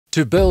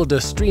To build a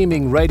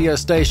streaming radio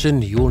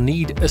station, you'll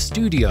need a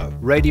studio,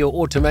 radio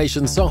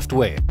automation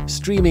software,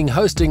 streaming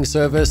hosting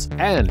service,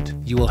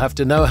 and you will have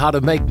to know how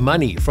to make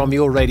money from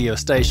your radio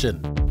station.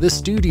 The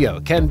studio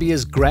can be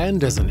as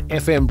grand as an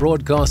FM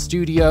broadcast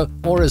studio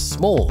or as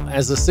small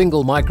as a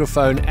single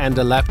microphone and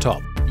a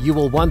laptop. You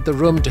will want the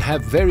room to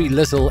have very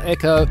little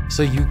echo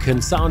so you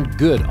can sound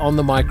good on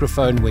the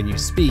microphone when you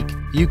speak.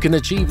 You can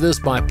achieve this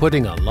by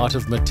putting a lot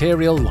of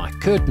material like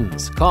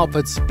curtains,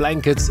 carpets,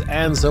 blankets,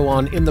 and so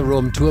on in the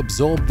room to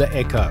absorb the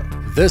echo.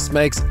 This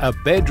makes a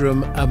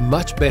bedroom a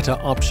much better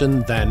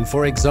option than,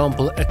 for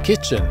example, a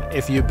kitchen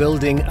if you're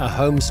building a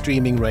home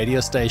streaming radio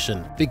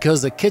station,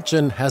 because a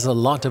kitchen has a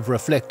lot of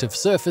reflective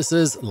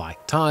surfaces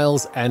like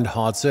tiles and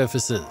hard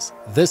surfaces.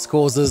 This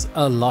causes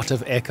a lot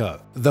of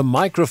echo. The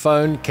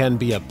microphone can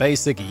be a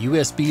basic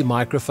USB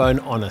microphone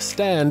on a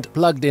stand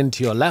plugged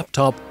into your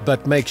laptop,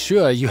 but make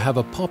sure you have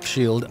a pop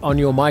shield on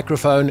your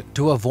microphone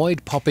to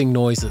avoid popping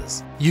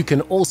noises. You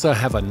can also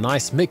have a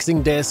nice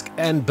mixing desk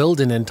and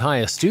build an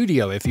entire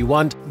studio if you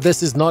want.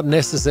 This is not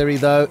necessary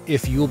though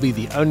if you'll be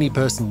the only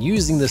person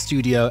using the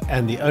studio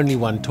and the only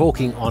one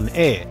talking on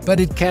air, but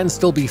it can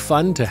still be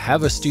fun to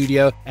have a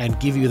studio and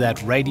give you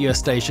that radio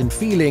station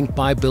feeling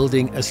by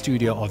building a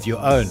studio of your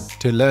own.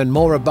 To learn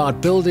more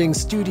about building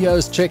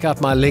studios, check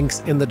out my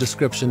links in the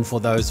description for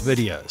those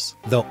videos.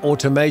 The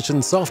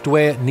automation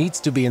software needs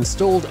to be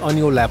installed on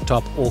your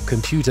laptop or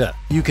computer.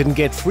 You can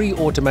get free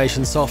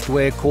automation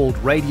software called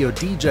Radio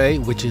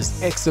DJ, which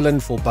is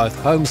excellent for both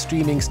home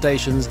streaming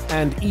stations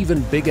and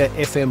even bigger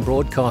FM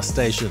broadcast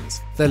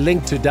stations. The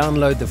link to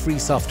download the free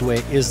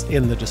software is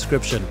in the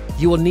description.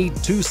 You will need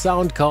 2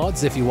 sound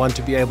cards if you want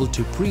to be able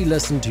to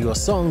pre-listen to your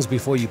songs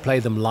before you play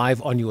them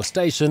live on your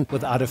station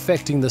without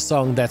affecting the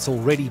song that's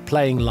already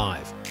playing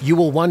live. You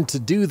will want to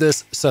do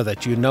this so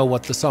that you know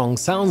what the song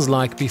sounds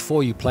like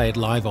before you play it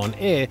live on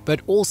air,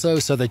 but also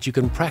so that you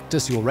can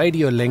practice your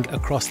radio link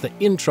across the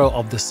intro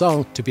of the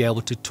song to be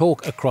able to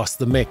talk across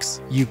the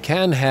mix. You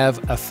can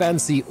have a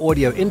fancy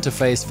audio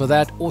interface for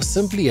that or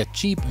simply a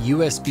cheap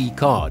USB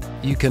card.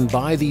 You can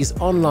buy these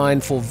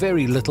online for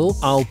very little.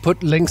 I'll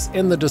put links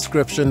in the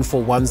description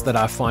for ones that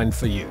I find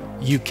for you.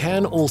 You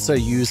can also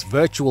use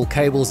virtual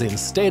cables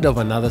instead of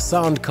another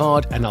sound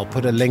card, and I'll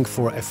put a link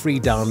for a free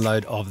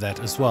download of that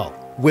as well.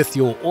 With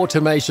your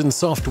automation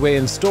software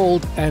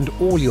installed and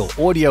all your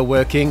audio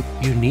working,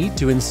 you need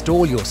to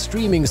install your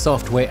streaming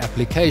software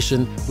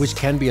application, which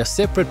can be a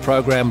separate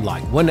program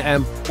like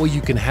Winamp, or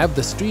you can have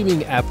the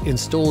streaming app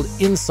installed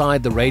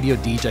inside the Radio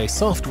DJ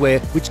software,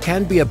 which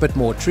can be a bit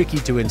more tricky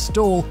to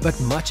install but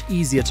much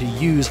easier to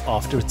use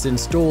after it's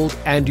installed,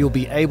 and you'll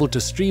be able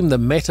to stream the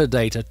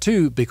metadata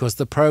too because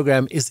the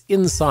program is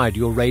inside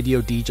your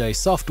Radio DJ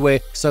software,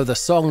 so the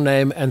song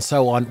name and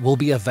so on will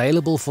be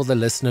available for the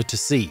listener to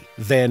see.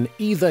 Then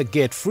either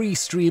get free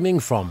streaming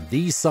from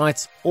these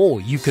sites, or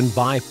you can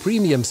buy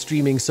premium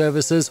streaming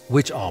services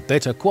which are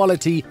better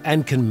quality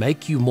and can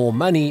make you more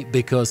money,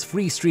 because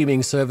free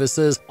streaming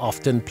services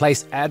often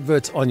place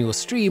adverts on your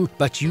stream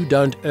but you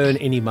don't earn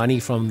any money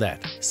from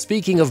that.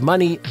 Speaking of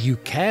money, you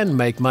can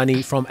make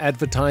money from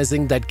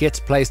advertising that gets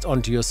placed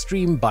onto your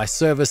stream by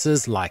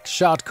services like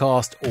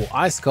Shoutcast or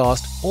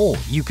Icecast, or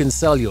you can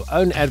sell your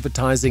own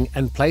advertising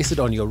and place it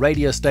on your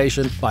radio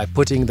station by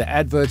putting the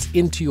adverts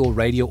into your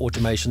radio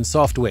automation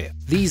software.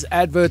 These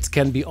adverts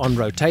can be on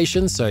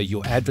rotation, so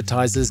your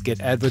advertisers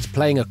get adverts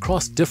playing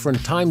across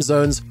different time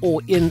zones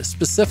or in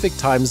specific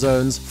time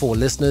zones for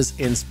listeners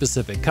in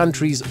specific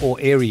countries or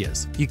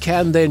areas. You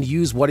can then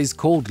use what is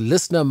called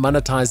listener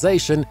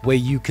monetization, where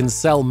you can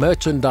sell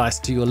merchandise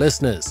to your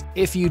listeners.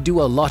 If you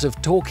do a lot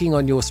of talking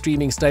on your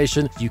streaming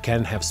station, you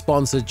can have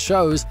sponsored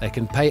shows that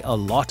can pay a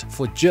lot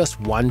for just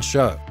one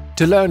show.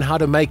 To learn how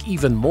to make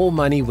even more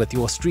money with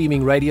your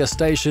streaming radio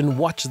station,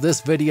 watch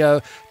this video.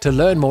 To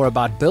learn more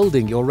about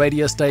building your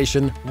radio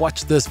station,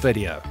 watch this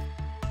video.